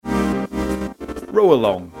Row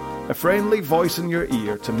Along, a friendly voice in your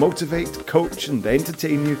ear to motivate, coach and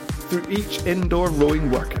entertain you through each indoor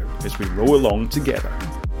rowing workout as we row along together.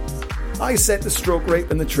 I set the stroke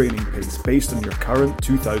rate and the training pace based on your current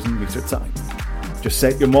 2,000 metre time. Just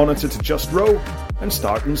set your monitor to just row and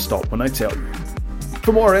start and stop when I tell you.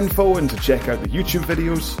 For more info and to check out the YouTube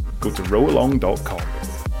videos, go to rowalong.com.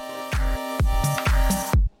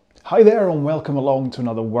 Hi there and welcome along to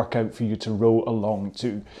another workout for you to row along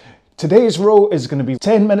to. Today's row is going to be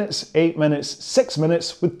 10 minutes, 8 minutes, 6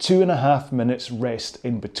 minutes with 2.5 minutes rest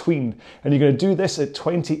in between. And you're going to do this at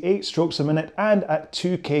 28 strokes a minute and at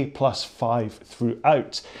 2k plus 5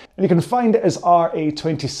 throughout. And you can find it as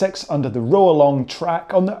RA26 under the Row Along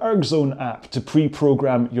track on the ErgZone app to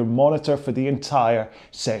pre-program your monitor for the entire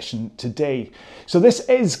session today. So this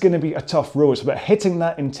is going to be a tough row. It's about hitting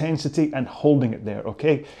that intensity and holding it there,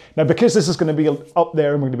 okay? Now because this is going to be up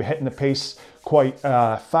there and we're going to be hitting the pace quite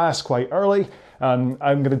fast, quite early. I'm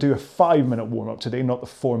going to do a 5-minute warm-up today, not the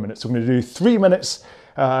 4 minutes. So I'm going to do 3 minutes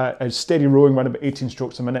steady rowing, around about 18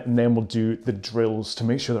 strokes a minute, and then we'll do the drills to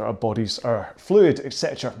make sure that our bodies are fluid,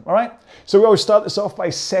 etc. All right? So we always start this off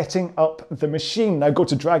by setting up the machine. Now go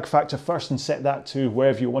to drag factor first and set that to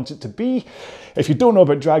wherever you want it to be. If you don't know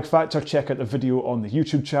about drag factor, check out the video on the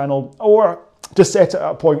YouTube channel, or just set it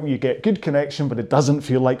at a point where you get good connection, but it doesn't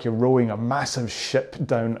feel like you're rowing a massive ship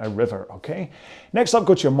down a river, okay? Next up,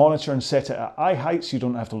 go to your monitor and set it at eye height so you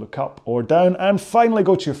don't have to look up or down. And finally,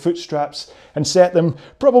 go to your foot straps and set them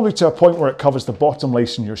probably to a point where it covers the bottom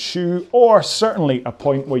lace in your shoe, or certainly a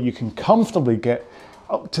point where you can comfortably get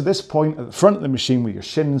up to this point at the front of the machine with your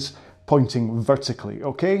shins pointing vertically,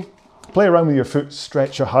 okay? Play around with your foot,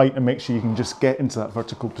 stretch your height, and make sure you can just get into that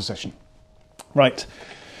vertical position. Right.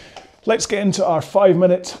 Let's get into our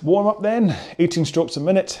 5-minute warm-up then. 18 strokes a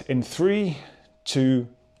minute in 3, 2,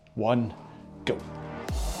 1, go.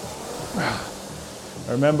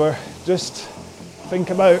 Remember, just think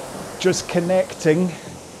about just connecting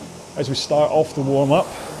as we start off the warm-up.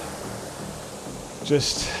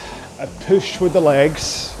 Just a push with the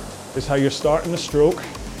legs is how you're starting the stroke.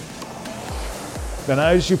 Then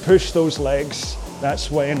as you push those legs, that's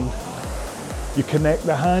when you connect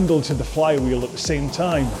the handle to the flywheel at the same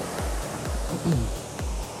time.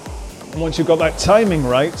 And once you've got that timing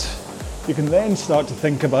right, you can then start to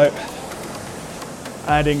think about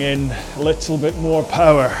adding in a little bit more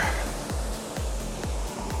power.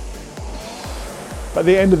 By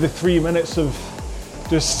the end of the 3 minutes of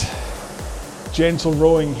just gentle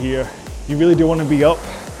rowing here, you really do want to be up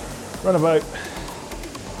around about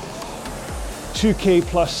 2k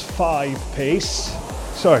plus 5 pace,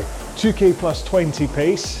 2k plus 20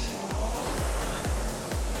 pace.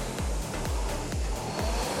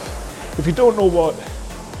 If you don't know what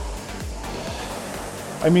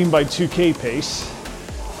I mean by 2k pace,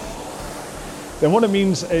 then what it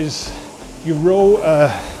means is you row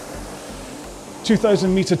a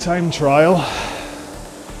 2,000 meter time trial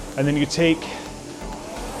and then you take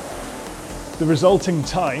the resulting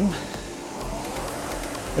time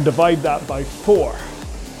and divide that by 4.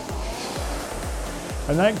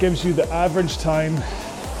 And that gives you the average time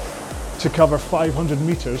to cover 500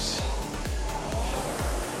 meters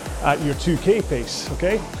at your 2k pace,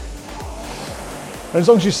 okay? And as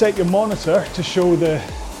long as you set your monitor to show the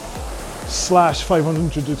slash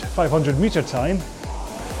 500 meter time,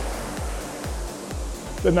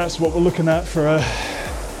 then that's what we're looking at for a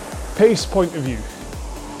pace point of view.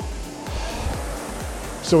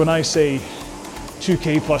 So when I say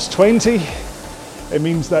 2k plus 20, it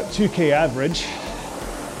means that 2k average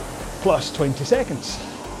plus 20 seconds.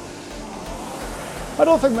 I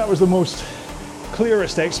don't think that was the most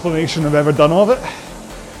clearest explanation I've ever done of it.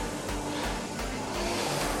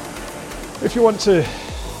 If you want to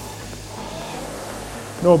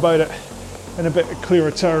know about it in a bit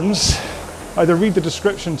clearer terms, either read the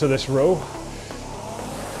description to this row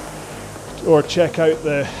or check out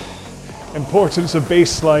the importance of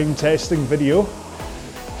baseline testing video,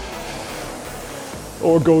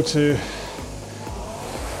 or go to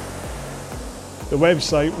the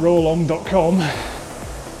website rowalong.com,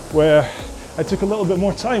 where I took a little bit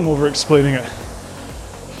more time over explaining it.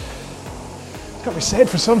 It's got to be said,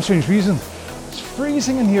 for some strange reason, it's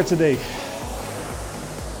freezing in here today.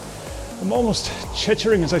 I'm almost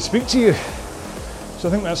chittering as I speak to you. So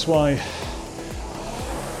I think that's why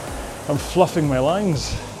I'm fluffing my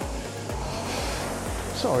lines.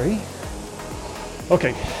 Sorry.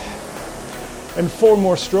 Okay. In 4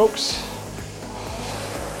 more strokes,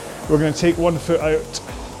 we're going to take 1 foot out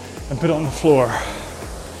and put it on the floor.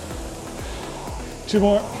 2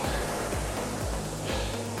 more.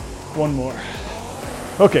 1 more.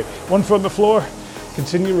 Okay, 1 foot on the floor,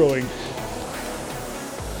 continue rowing.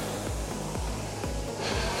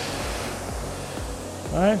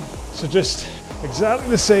 Alright, so just exactly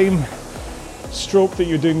the same stroke that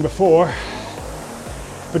you're doing before,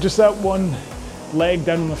 but just that one leg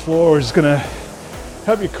down on the floor is going to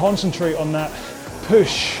help you concentrate on that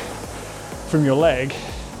push from your leg,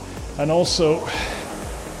 and also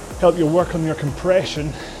help you work on your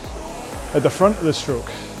compression at the front of the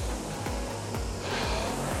stroke.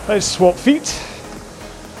 Let's swap feet.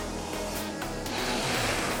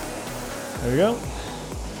 There we go.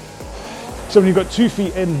 So when you've got 2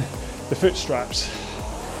 feet in the foot straps,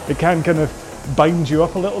 it can kind of bind you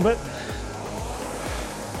up a little bit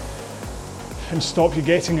and stop you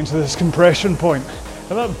getting into this compression point.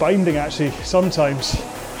 And that binding actually sometimes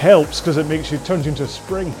helps because it turns you into a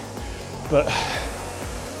spring, but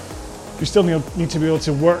you still need to be able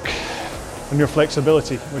to work on your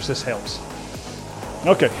flexibility, which this helps.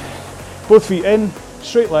 Okay, both feet in,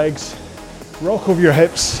 straight legs, rock over your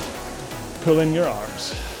hips, pull in your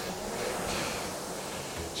arms.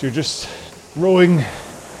 So you're just rowing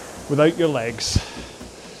without your legs.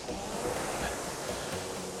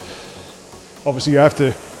 Obviously you have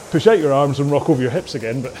to push out your arms and rock over your hips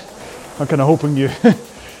again, but I'm kind of hoping you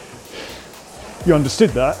understood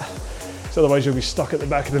that, so otherwise you'll be stuck at the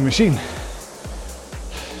back of the machine.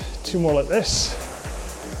 2 more like this.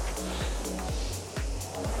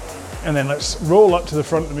 And then let's roll up to the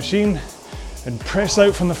front of the machine and press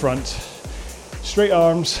out from the front. Straight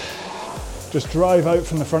arms, just drive out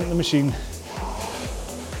from the front of the machine.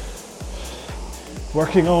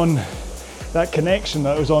 Working on that connection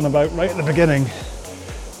that I was on about right at the beginning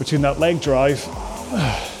between that leg drive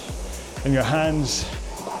and your hands,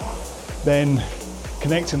 then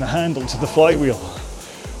connecting the handle to the flywheel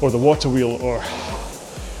or the water wheel or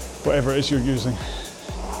whatever it is you're using.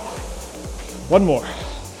 1 more.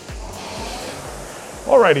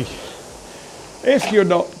 Alrighty, if you're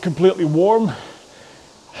not completely warm,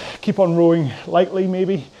 keep on rowing lightly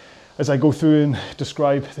maybe as I go through and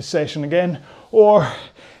describe the session again, or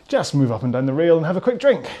just move up and down the rail and have a quick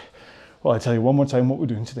drink. Well, I'll tell you one more time what we're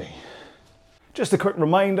doing today. Just a quick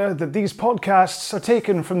reminder that these podcasts are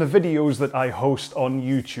taken from the videos that I host on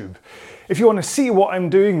YouTube. If you want to see what I'm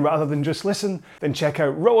doing rather than just listen, then check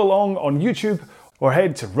out Row Along on YouTube or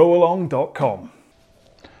head to rowalong.com.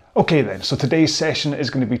 Okay then, so today's session is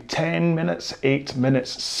going to be 10 minutes, 8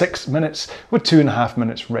 minutes, 6 minutes with 2.5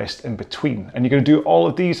 minutes rest in between. And you're going to do all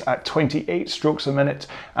of these at 28 strokes a minute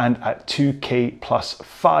and at 2K plus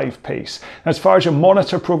 5 pace. Now, as far as your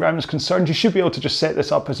monitor program is concerned, you should be able to just set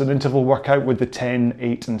this up as an interval workout with the 10,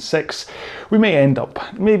 8 and 6. We may end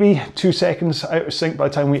up maybe 2 seconds out of sync by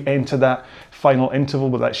the time we enter that final interval,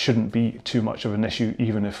 but that shouldn't be too much of an issue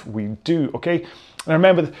even if we do, okay? And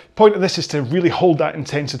remember, the point of this is to really hold that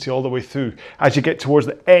intensity all the way through. As you get towards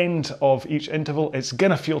the end of each interval, it's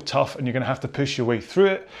gonna feel tough and you're gonna have to push your way through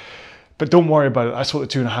it, but don't worry about it. That's what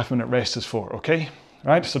the 2.5 minute rest is for, okay?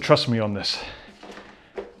 All right, so trust me on this.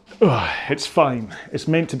 It's fine, it's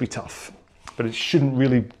meant to be tough, but it shouldn't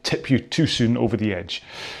really tip you too soon over the edge.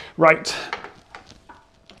 Right,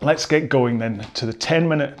 let's get going then to the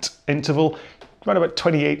 10-minute interval, around about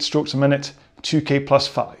 28 strokes a minute, 2K plus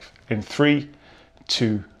 5, in 3,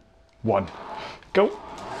 2, 1, go.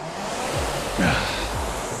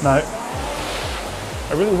 Now,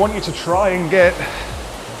 I really want you to try and get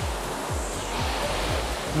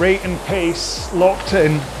rate and pace locked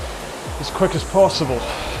in as quick as possible.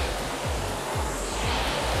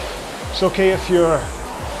 It's okay if you're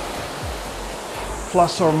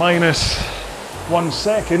plus or minus 1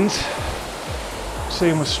 second,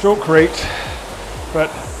 same with stroke rate, but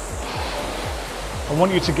I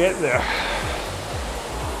want you to get there.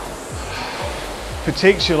 If it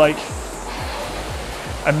takes you like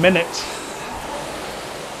a minute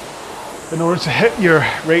in order to hit your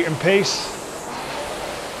rate and pace,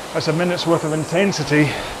 that's a minute's worth of intensity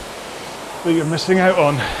that you're missing out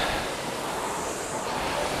on.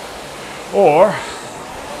 Or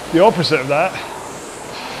the opposite of that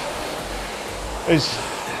is,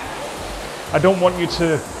 I don't want you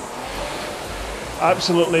to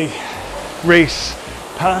absolutely race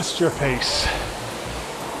past your pace.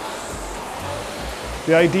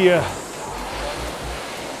 The idea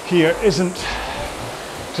here isn't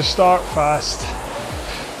to start fast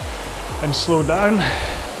and slow down.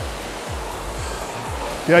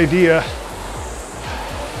 The idea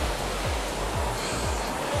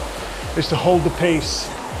is to hold the pace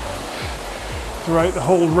throughout the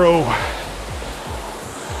whole row.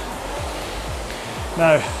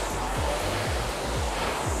 Now,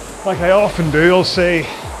 like I often do, I'll say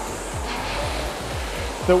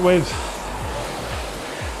that with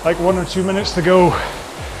like 1 or 2 minutes to go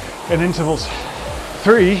in intervals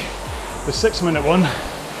 3, the 6 minute one,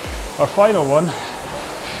 our final one,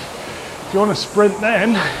 If you want to sprint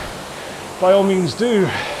then, by all means do,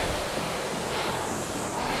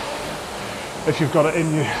 if you've got it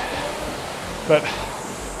in you. But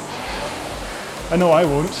I know I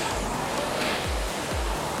won't.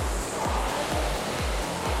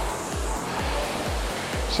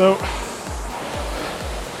 So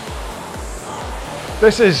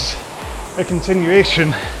this is a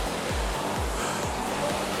continuation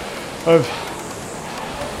of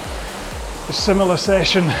a similar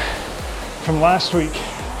session from last week,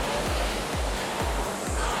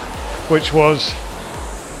 which was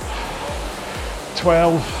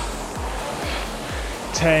 12,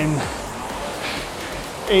 10,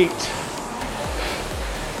 8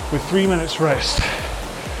 with 3 minutes rest.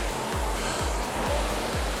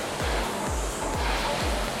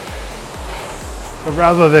 But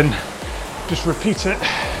rather than just repeat it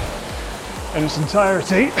in its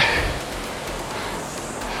entirety,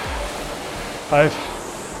 I've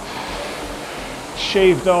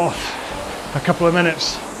shaved off a couple of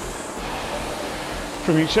minutes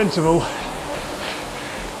from each interval,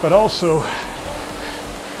 but also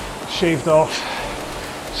shaved off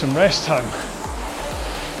some rest time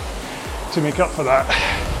to make up for that.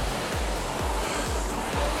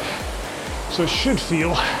 So it should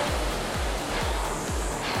feel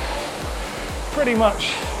pretty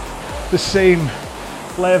much the same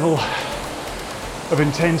level of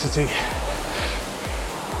intensity.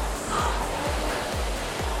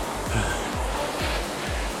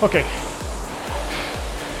 Okay,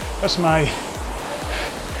 that's my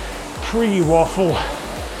pre-waffle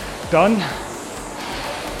done,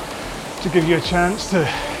 to give you a chance to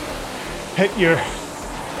hit your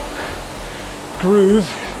groove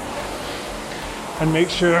and make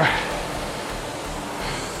sure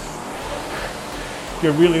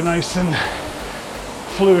you're really nice and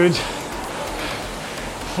fluid,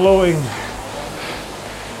 flowing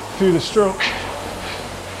through the stroke,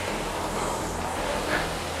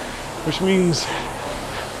 which means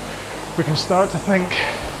we can start to think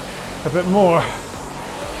a bit more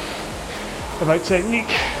about technique.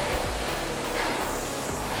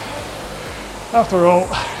 After all,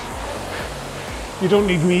 you don't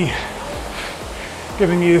need me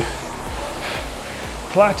giving you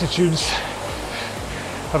platitudes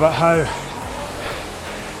about how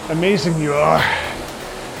amazing you are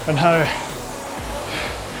and how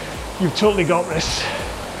you've totally got this.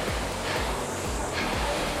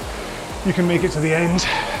 You can make it to the end.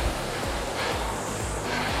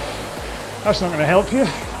 That's not going to help you.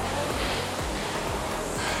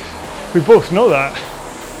 We both know that.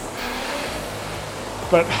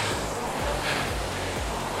 But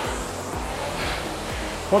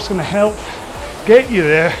what's going to help get you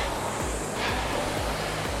there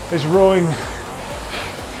is rowing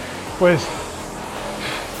with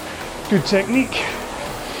good technique,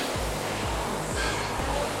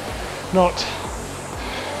 not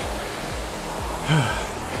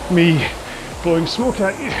me blowing smoke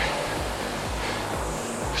at you.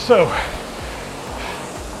 So,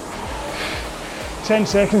 10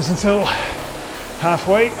 seconds until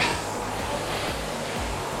halfway.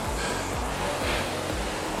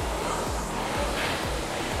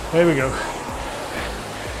 There we go.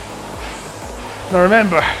 Now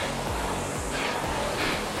remember,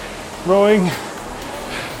 rowing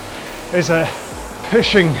is a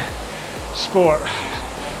pushing sport.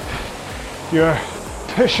 You're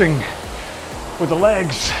pushing with the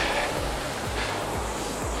legs.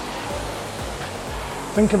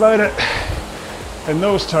 Think about it in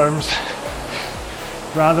those terms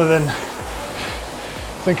rather than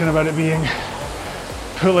thinking about it being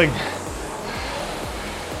pulling.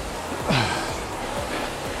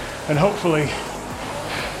 And hopefully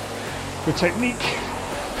the technique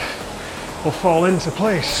will fall into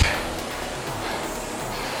place.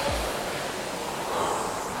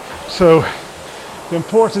 So the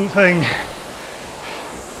important thing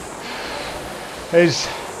is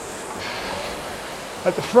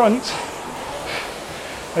at the front,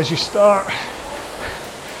 as you start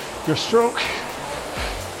your stroke,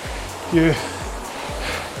 you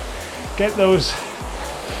get those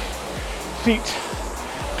feet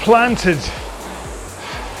planted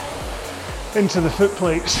into the foot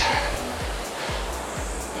plates.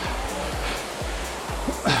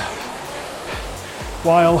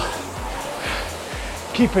 While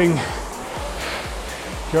keeping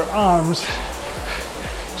your arms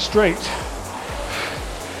straight.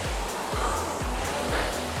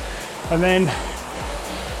 And then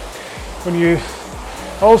when you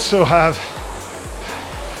also have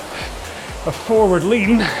a forward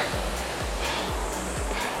lean,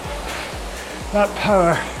 that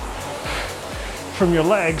power from your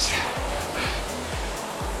legs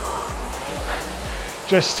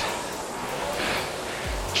just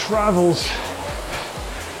travels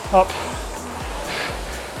up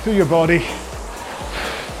through your body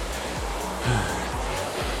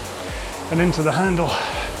and into the handle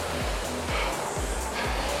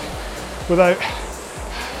without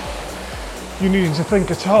you needing to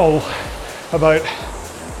think at all about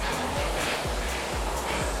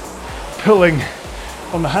pulling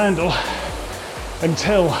on the handle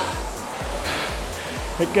until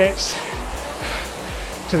it gets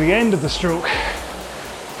to the end of the stroke.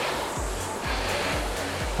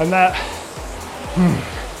 And that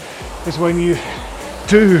is when you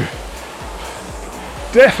do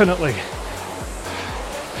definitely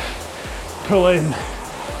pull in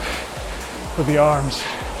with the arms.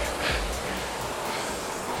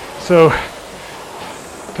 So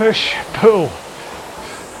push, pull,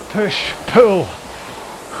 push, pull.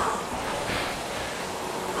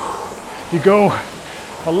 You go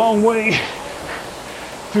a long way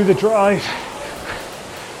through the drive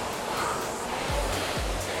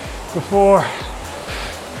before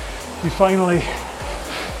you finally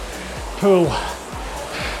pull.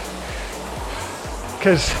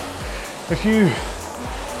 Because if you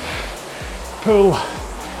pull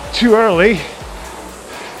too early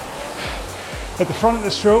at the front of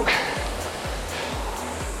the stroke,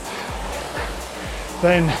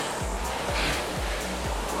 then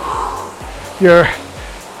you're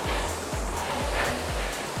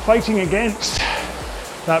fighting against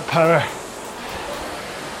that power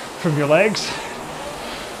from your legs,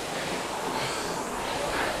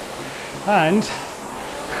 and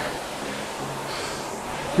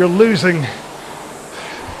you're losing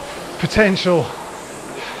potential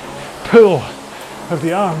pull of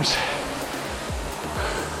the arms.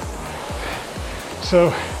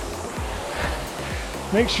 So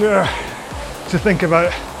make sure to think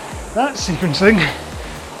about that sequencing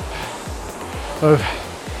of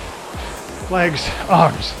legs,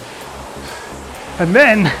 arms, and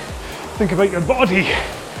then think about your body,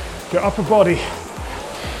 your upper body,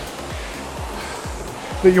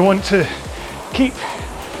 that you want to keep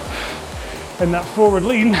in that forward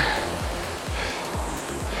lean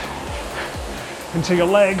until your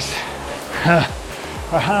legs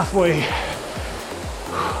are halfway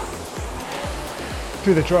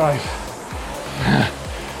through the drive.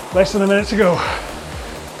 Less than a minute to go.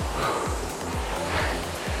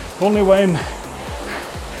 Only when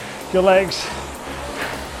your legs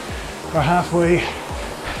are halfway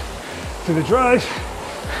through the drive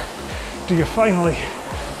do you finally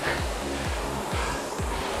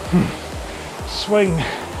swing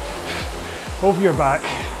over your back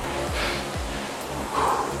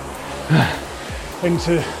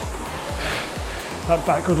into that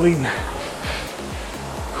backward lean.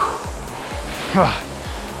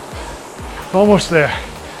 Almost there.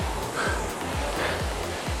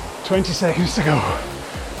 20 seconds to go.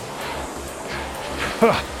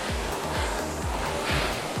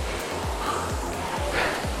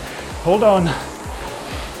 Hold on.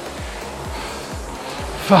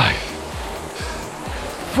 5,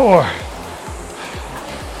 4,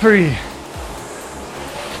 3,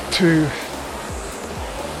 2,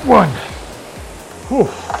 1. Whew.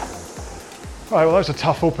 All right, well, that was a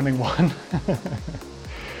tough opening one.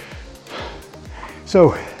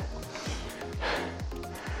 So,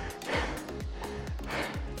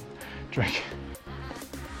 drink.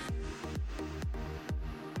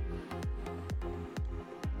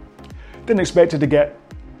 Didn't expect it to get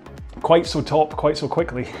quite so top quite so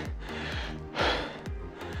quickly.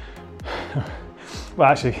 Well,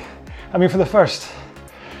 actually, I mean, for the first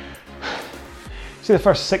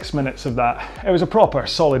 6 minutes of that, it was a proper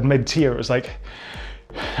solid mid-tier. It was like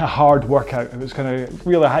a hard workout. It was kind of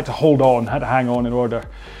really, I had to hold on, had to hang on in order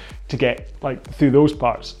to get like through those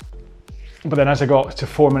parts. But then as I got to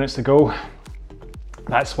 4 minutes to go,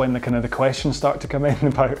 that's when the kind of the questions start to come in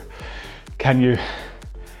about can you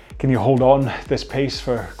hold on this pace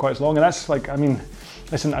for quite as long? And that's like, I mean,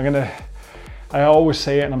 listen, I always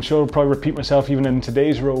say it, and I'm sure I'll probably repeat myself even in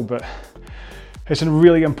today's role, but it's a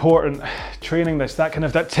really important training,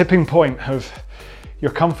 that tipping point of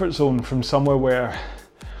your comfort zone from somewhere where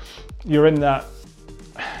you're in that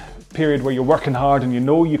period where you're working hard and you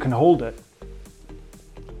know you can hold it,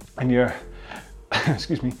 and you're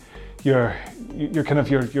excuse me, you're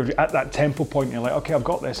at that tempo point and you're like, okay, I've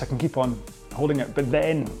got this, I can keep on holding it. But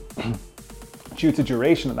then due to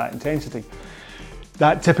duration at that intensity,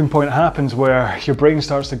 that tipping point happens where your brain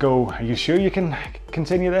starts to go, are you sure you can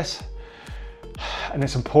continue this? And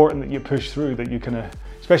it's important that you push through, that you can,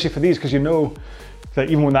 especially for these, because you know that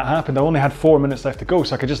even when that happened, I only had 4 minutes left to go,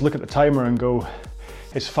 so I could just look at the timer and go,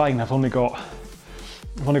 it's fine, I've only got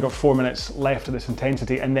I've only got 4 minutes left of this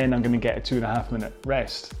intensity, and then I'm going to get a 2.5 minute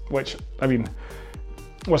rest, which, I mean,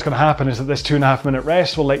 what's going to happen is that this 2.5 minute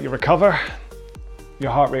rest will let you recover,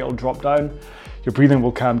 your heart rate will drop down, your breathing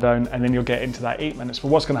will calm down, and then you'll get into that 8 minutes. But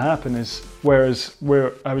what's going to happen is, whereas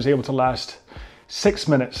where I was able to last 6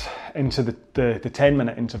 minutes into the 10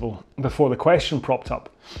 minute interval before the question propped up,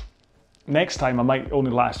 next time I might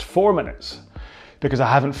only last 4 minutes because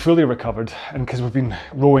I haven't fully recovered and because we've been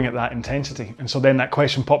rowing at that intensity. And so then that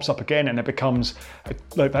question pops up again and it becomes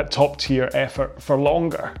like that top tier effort for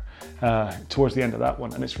longer towards the end of that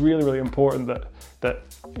one. And it's really, really important that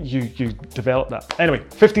you develop that. Anyway,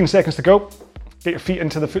 15 seconds to go. Get your feet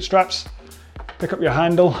into the foot straps, pick up your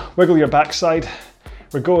handle, wiggle your backside.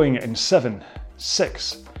 We're going in 7,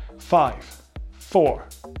 6, 5, 4,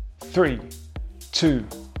 3, 2,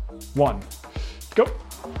 1, go.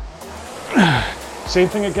 Same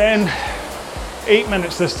thing again, 8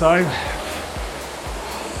 minutes this time.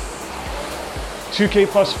 2K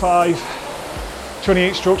plus 5,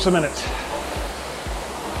 28 strokes a minute.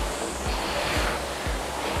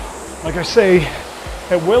 Like I say,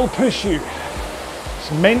 it will push you.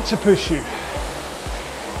 It's meant to push you.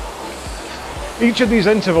 Each of these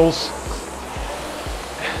intervals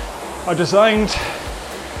are designed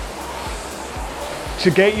to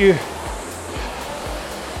get you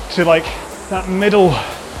to like that middle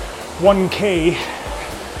 1K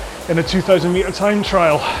in a 2,000 meter time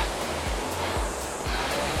trial,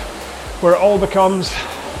 where it all becomes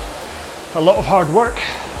a lot of hard work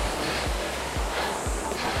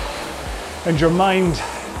and your mind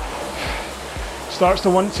starts to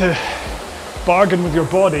want to bargain with your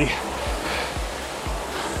body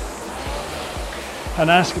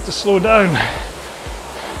and ask it to slow down.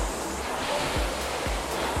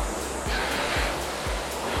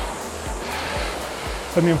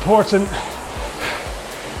 And the important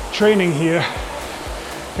training here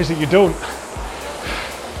is that you don't.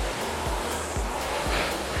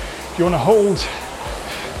 You want to hold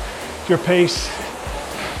your pace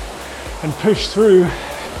and push through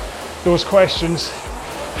those questions,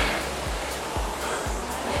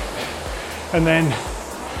 and then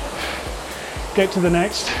get to the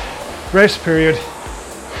next rest period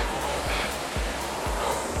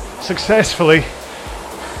successfully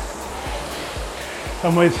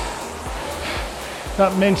and with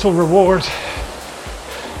that mental reward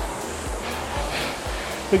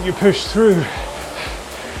that you pushed through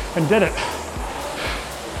and did it.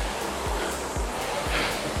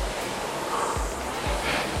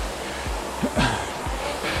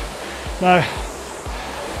 Now,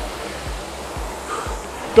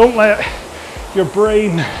 don't let your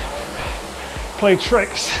brain play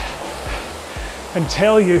tricks and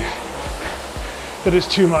tell you that it's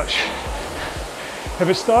too much. If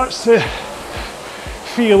it starts to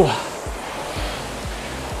feel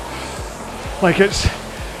like it's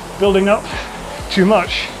building up too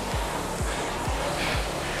much,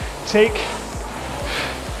 take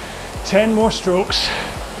 10 more strokes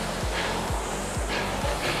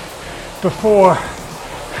before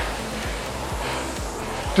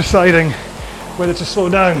deciding whether to slow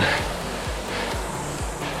down.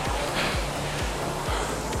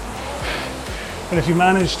 And if you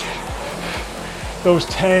managed those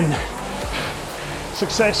 10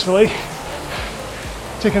 successfully,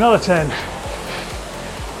 take another 10.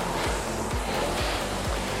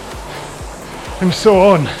 And so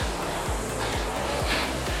on.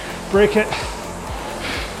 Break it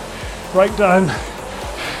right down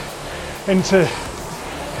into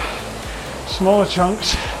smaller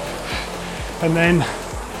chunks and then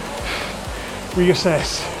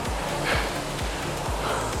reassess.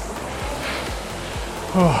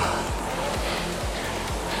 Oh.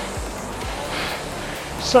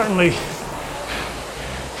 Certainly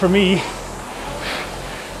for me,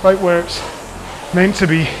 right where it's meant to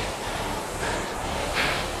be,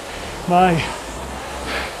 my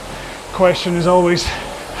question is always,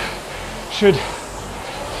 should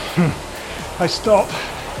I stop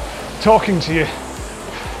talking to you?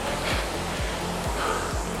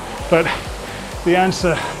 But the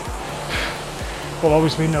answer will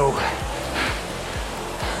always be no.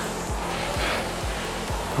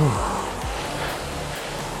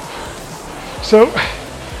 So,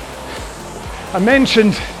 I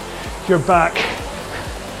mentioned your back.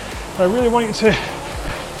 I really want you to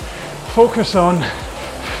focus on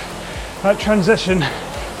that transition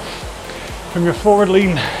from your forward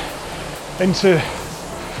lean into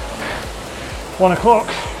 1 o'clock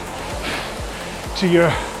to your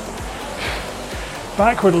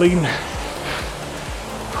backward lean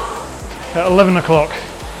at 11 o'clock.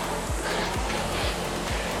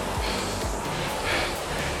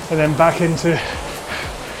 And then back into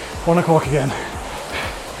 1 o'clock again.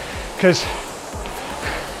 Because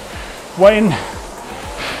when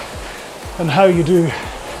and how you do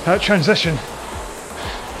that transition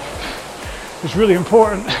is really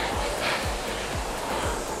important.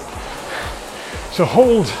 So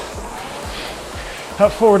hold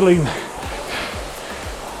that forward lean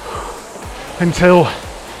until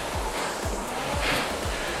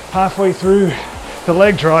halfway through the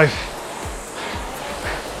leg drive,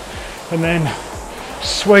 and then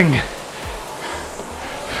swing.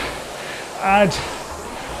 Add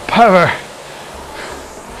power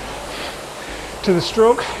to the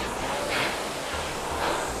stroke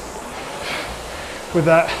with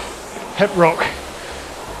that hip rock.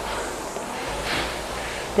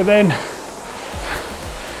 But then,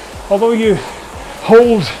 although you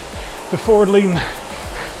hold the forward lean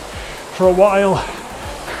for a while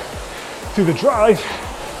through the drive,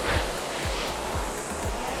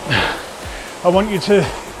 I want you to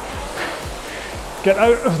get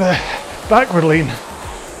out of the backward lean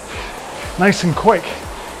nice and quick.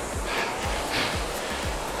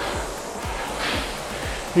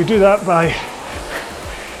 You do that by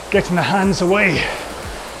getting the hands away.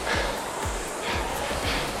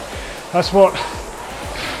 That's what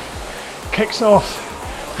kicks off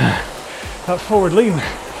that forward lean.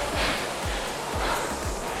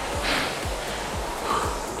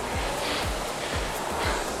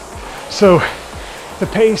 So the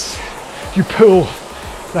pace you pull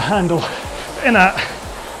the handle in at,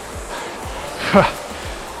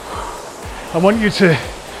 I want you to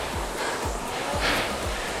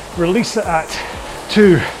release it at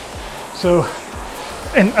 2. So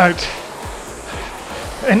in, out,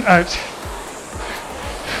 in, out.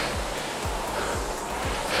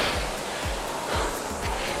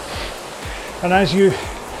 And as you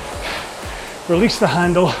release the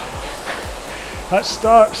handle, that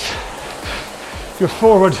starts your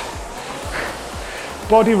forward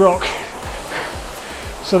body rock,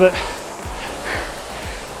 so that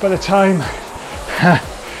by the time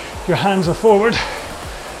your hands are forward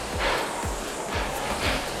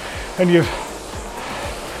and you've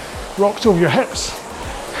rocked over your hips,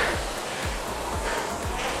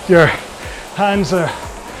 your hands are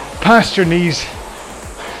past your knees,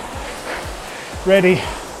 ready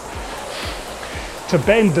to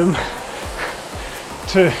bend them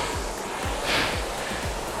to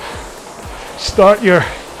start your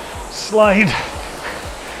slide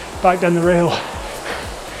back down the rail.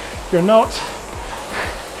 You're not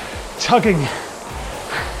tugging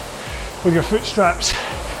with your foot straps.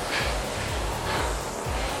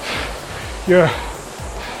 You're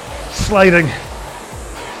sliding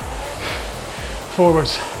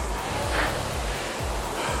forwards.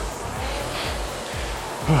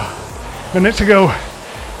 Minute to go.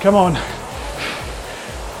 Come on.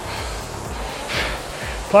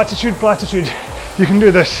 Platitude, platitude. You can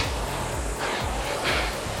do this.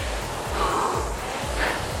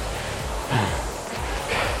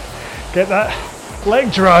 Get that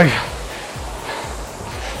leg drive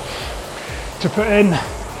to put in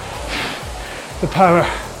the power,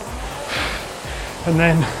 and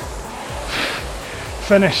then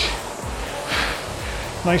finish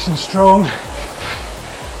nice and strong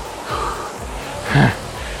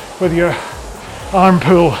with your arm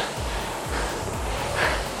pull.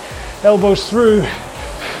 Elbows through,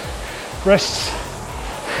 wrists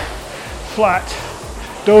flat.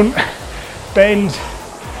 Don't bend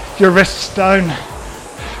your wrists down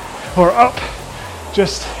or up,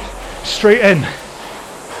 just straight in,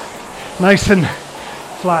 nice and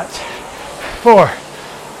flat. 4,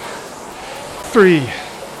 3,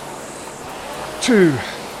 2,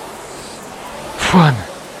 1.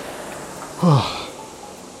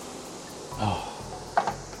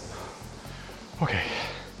 Okay.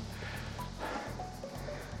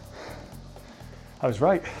 I was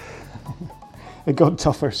right. It got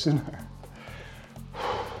tougher sooner.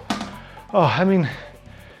 Oh, I mean,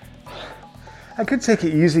 I could take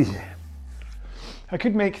it easy. I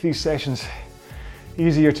could make these sessions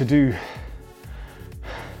easier to do,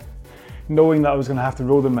 knowing that I was going to have to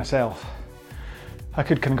row them myself. I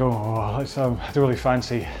could kind of go, oh, I don't really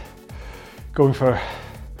fancy going for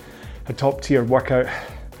a top tier workout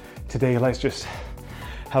today. Let's just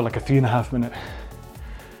have like a 3.5 minute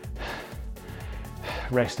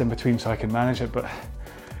rest in between so I can manage it. But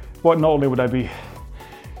not only would I be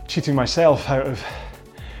cheating myself out of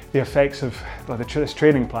the effects of this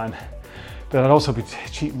training plan, but I'd also be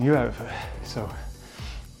cheating you out of it. So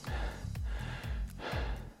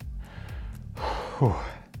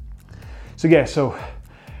yeah, so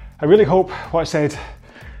I really hope what I said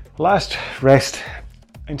last rest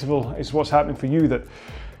interval is what's happening for you, that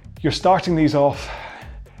you're starting these off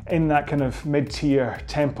in that kind of mid-tier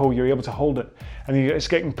tempo, you're able to hold it. And it's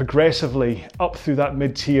getting progressively up through that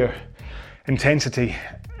mid-tier intensity.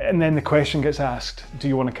 And then the question gets asked, do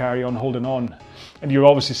you want to carry on holding on? And you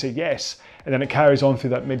obviously say yes. And then it carries on through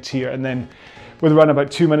that mid-tier. And then with around about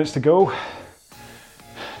 2 minutes to go,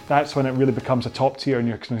 that's when it really becomes a top tier and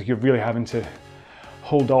you're really having to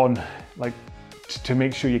hold on, like, to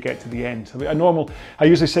make sure you get to the end. I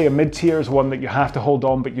usually say a mid-tier is one that you have to hold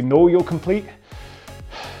on, but you know you'll complete.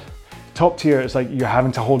 Top tier is like you're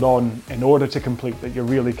having to hold on in order to complete, that you're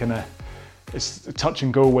really it's touch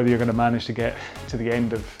and go whether you're going to manage to get to the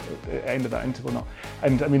end of that interval or not.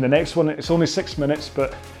 And I mean, the next one, it's only 6 minutes,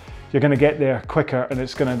 but you're going to get there quicker, and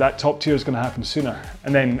that top tier is going to happen sooner.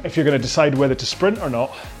 And then if you're going to decide whether to sprint or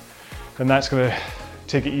not, then that's going to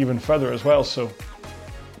take it even further as well. So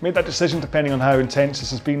make that decision depending on how intense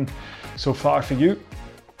this has been so far for you.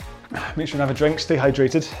 Make sure you have a drink, stay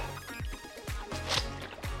hydrated.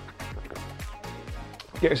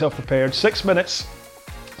 Get yourself prepared. 6 minutes,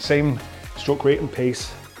 same stroke rate and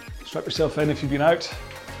pace. Strap yourself in if you've been out.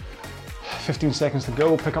 15 seconds to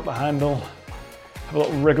go, pick up the handle, have a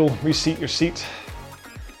little wriggle, reseat your seat.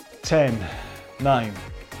 10, 9,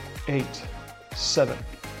 8, 7,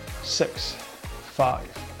 6, 5,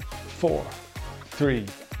 4, 3,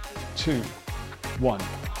 2, 1,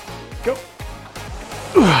 go.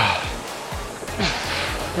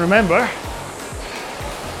 Remember,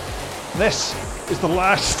 this is the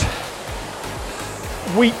last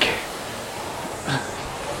week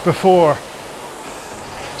before,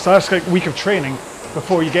 so that's like week of training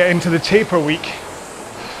before you get into the taper week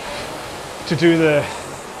to do the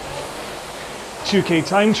 2K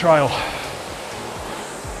time trial.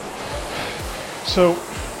 So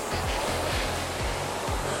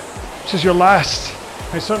this is your last,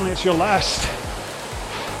 and certainly it's your last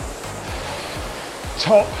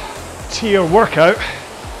top tier workout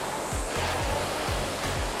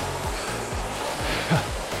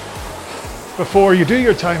before you do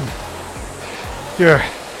your 2K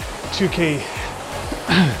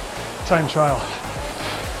time trial.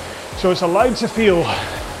 So it's allowed to feel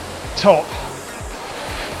top.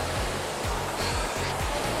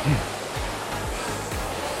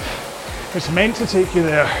 It's meant to take you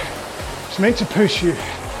there. It's meant to push you.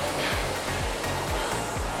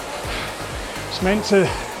 It's meant to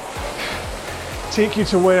take you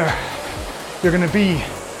to where you're going to be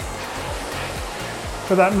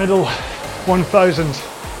for that middle 1,000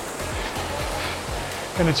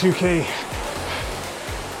 in a 2K.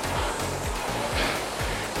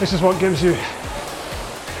 This is what gives you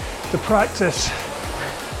the practice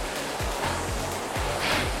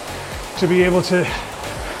to be able to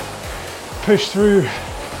push through.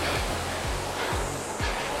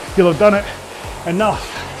 You'll have done it enough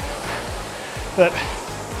that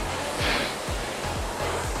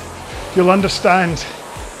you'll understand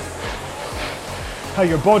how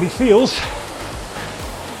your body feels,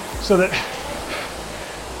 so that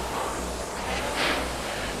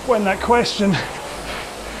when that question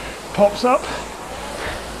pops up,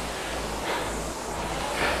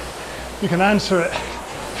 you can answer it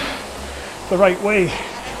the right way.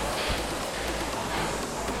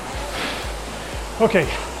 Okay,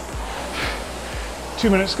 2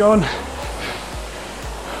 minutes gone.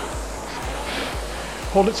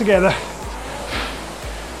 Hold it together.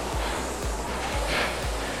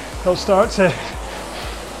 It'll start to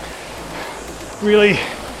really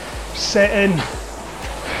set in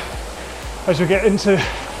as we get into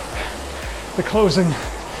the closing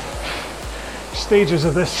stages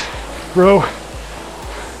of this row.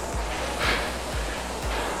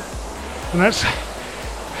 And that's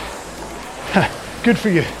good for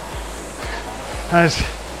you, as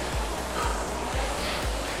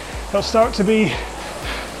it'll start to be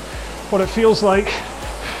what it feels like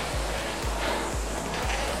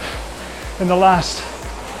in the last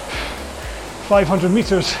 500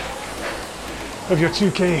 meters of your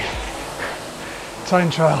 2K time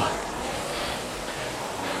trial.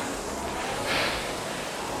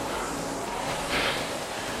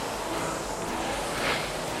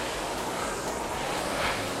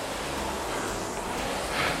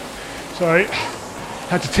 Sorry,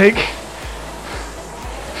 had to take a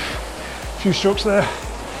few strokes there.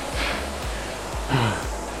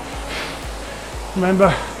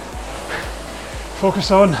 Remember,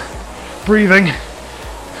 focus on breathing,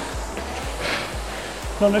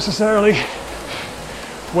 not necessarily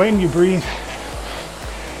when you breathe,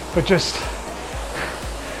 but just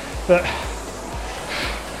that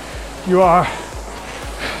you are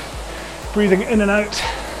breathing in and out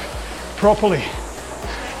properly.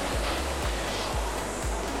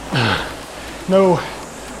 No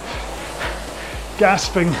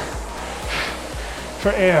gasping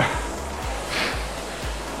for air.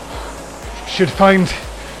 Should find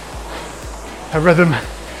a rhythm,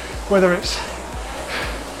 whether it's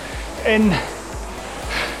in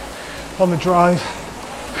on the drive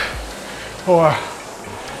or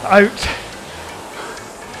out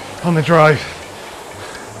on the drive,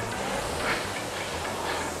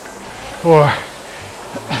 or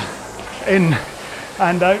in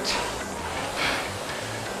and out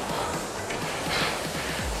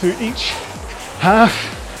through each half,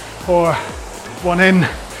 or one in,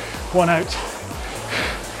 one out.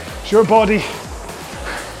 It's your body.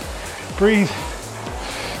 Breathe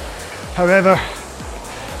however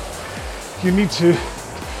you need to,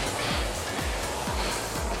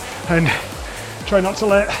 and try not to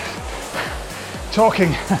let talking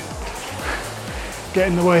get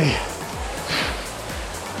in the way.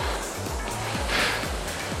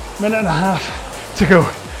 Minute and a half to go.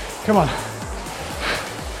 Come on.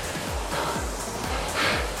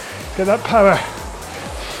 Get that power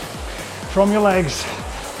from your legs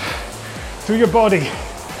through your body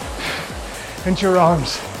into your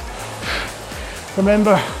arms.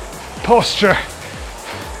 Remember, posture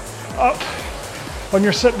up on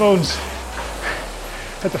your sit bones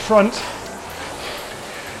at the front,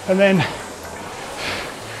 and then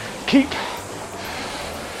keep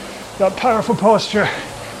that powerful posture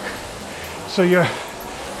so your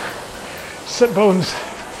sit bones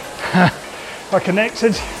are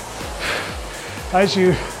connected as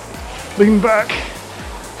you lean back,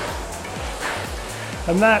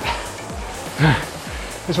 and that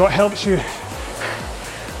is what helps you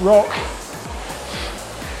rock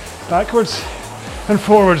backwards and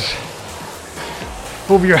forwards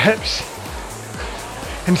over your hips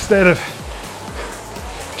instead of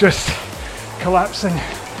just collapsing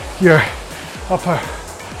your upper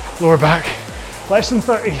lower back. Less than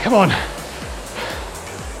 30, come on.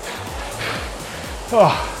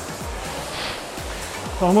 Oh,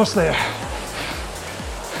 almost there.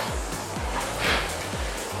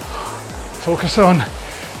 Focus on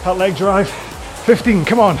that leg drive. 15,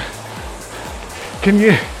 come on. Can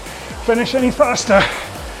you finish any faster?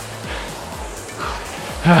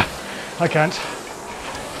 I can't.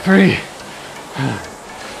 3,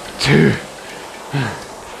 2,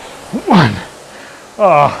 1.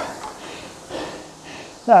 Oh,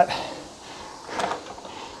 that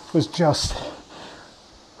was just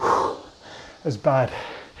as bad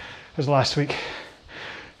as last week.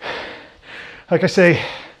 Like I say,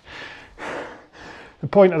 the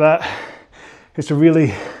point of that is to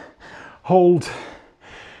really hold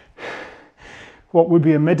what would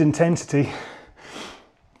be a mid-intensity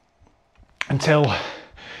until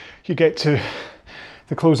you get to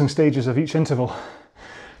the closing stages of each interval.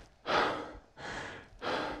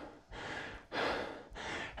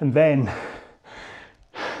 And then,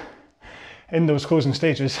 in those closing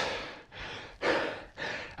stages,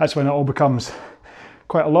 that's when it all becomes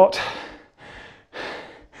quite a lot.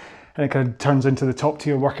 And it kind of turns into the top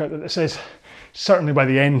tier workout that this is. Certainly by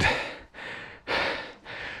the end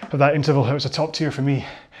of that interval, it was a top tier for me.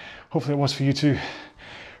 Hopefully it was for you too.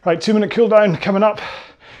 Right, 2-minute cool down coming up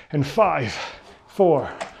in 5, 4,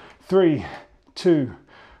 3, 2,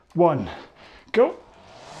 1, go.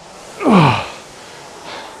 Oh.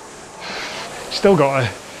 Still got a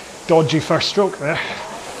dodgy first stroke there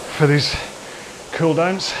for these cool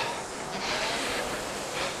downs.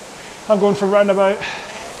 I'm going for around about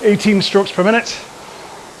 18 strokes per minute.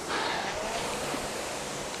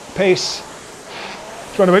 Pace,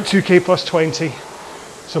 it's around about 2k plus 20.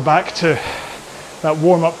 So back to that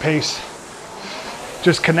warm-up pace.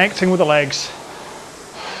 Just connecting with the legs.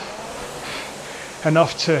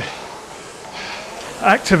 Enough to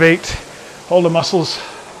activate all the muscles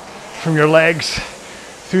from your legs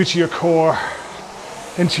through to your core,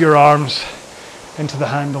 into your arms, into the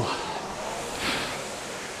handle.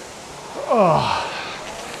 Oh.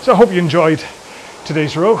 So I hope you enjoyed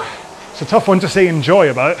today's row. It's a tough one to say enjoy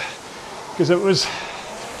about because it was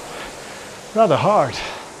rather hard.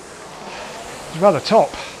 It was rather top.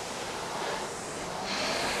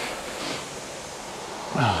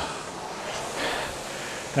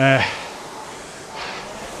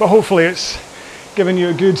 But hopefully it's given you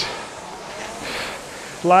a good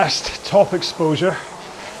last top exposure.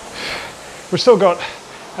 We've still got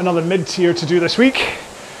another mid-tier to do this week,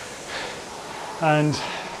 and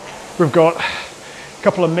we've got a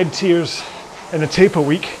couple of mid-tiers in the taper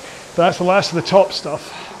week, but that's the last of the top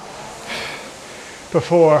stuff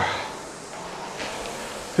before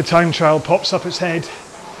the time trial pops up its head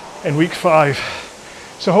in week 5.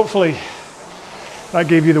 So hopefully that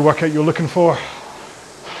gave you the workout you're looking for.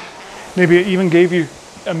 Maybe it even gave you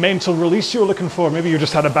a mental release you're looking for. Maybe you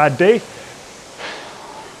just had a bad day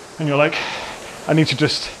and you're like, I need to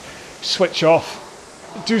just switch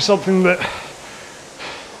off, do something that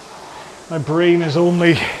my brain is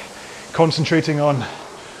only concentrating on,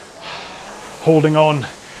 holding on.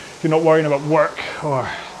 You're not worrying about work or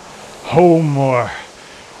home or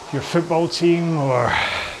your football team or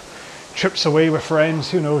trips away with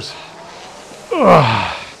friends, who knows.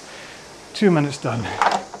 Ugh. 2 minutes done.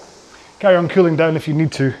 Carry on cooling down if you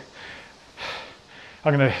need to.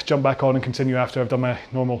 I'm going to jump back on and continue after I've done my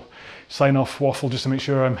normal sign-off waffle, just to make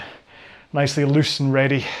sure I'm nicely loose and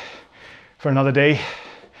ready for another day.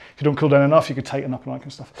 If you don't cool down enough, you could tighten up and all that kind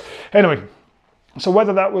of stuff. Anyway, so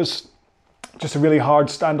whether that was just a really hard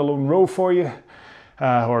standalone row for you,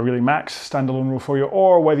 or a really max standalone row for you,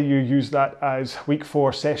 or whether you use that as week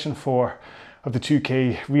 4, session 4 of the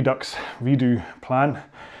 2K Redux redo plan,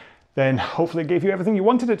 then hopefully it gave you everything you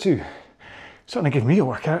wanted it to. Certainly gave me a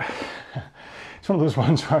workout. It's one of those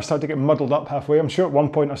ones where I started to get muddled up halfway. I'm sure at one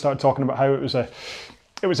point I started talking about how it was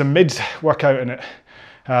a mid workout and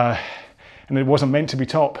it wasn't meant to be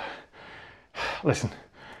top. Listen,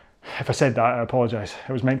 if I said that, I apologise.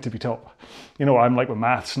 It was meant to be top. You know what I'm like with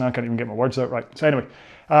maths, and I can't even get my words out right. So anyway,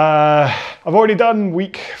 I've already done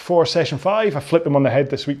week 4, session 5. I flipped them on the head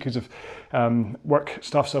this week because of work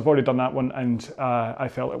stuff, so I've already done that one, and I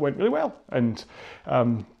felt it went really well. And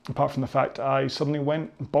apart from the fact I suddenly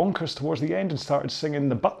went bonkers towards the end and started singing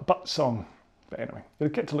the Butt song. But anyway, you'll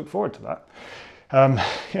get to look forward to that.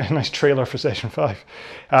 Yeah, nice trailer for session 5.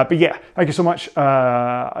 But yeah, thank you so much.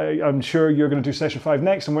 I'm sure you're going to do session 5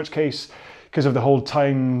 next, in which case, because of the whole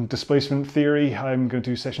time displacement theory, I'm going to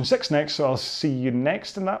do session 6 next, so I'll see you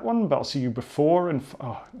next in that one, but I'll see you before, and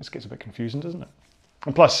oh, this gets a bit confusing, doesn't it?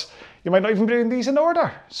 And plus, you might not even be doing these in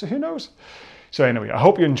order, so who knows? So anyway, I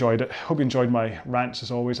hope you enjoyed it. I hope you enjoyed my rants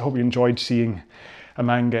as always. I hope you enjoyed seeing a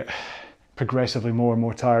man get progressively more and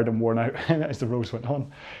more tired and worn out as the rows went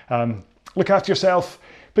on. Look after yourself.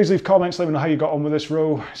 Please leave comments, let me know how you got on with this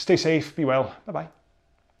row. Stay safe, be well, bye-bye.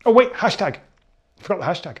 Oh wait, hashtag. I forgot the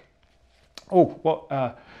hashtag. Oh, what?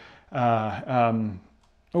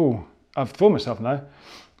 Oh, I've thrown myself now.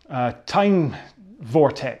 Time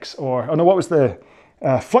vortex, or, oh no, what was the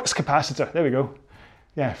flux capacitor? There we go.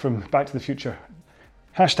 Yeah, from Back to the Future.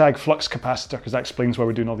 Hashtag flux capacitor, because that explains why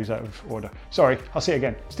we're doing all these out of order. Sorry, I'll say it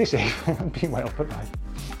again. Stay safe, be well, bye-bye.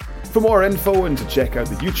 For more info and to check out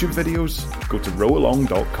the YouTube videos, go to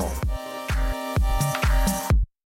rowalong.com.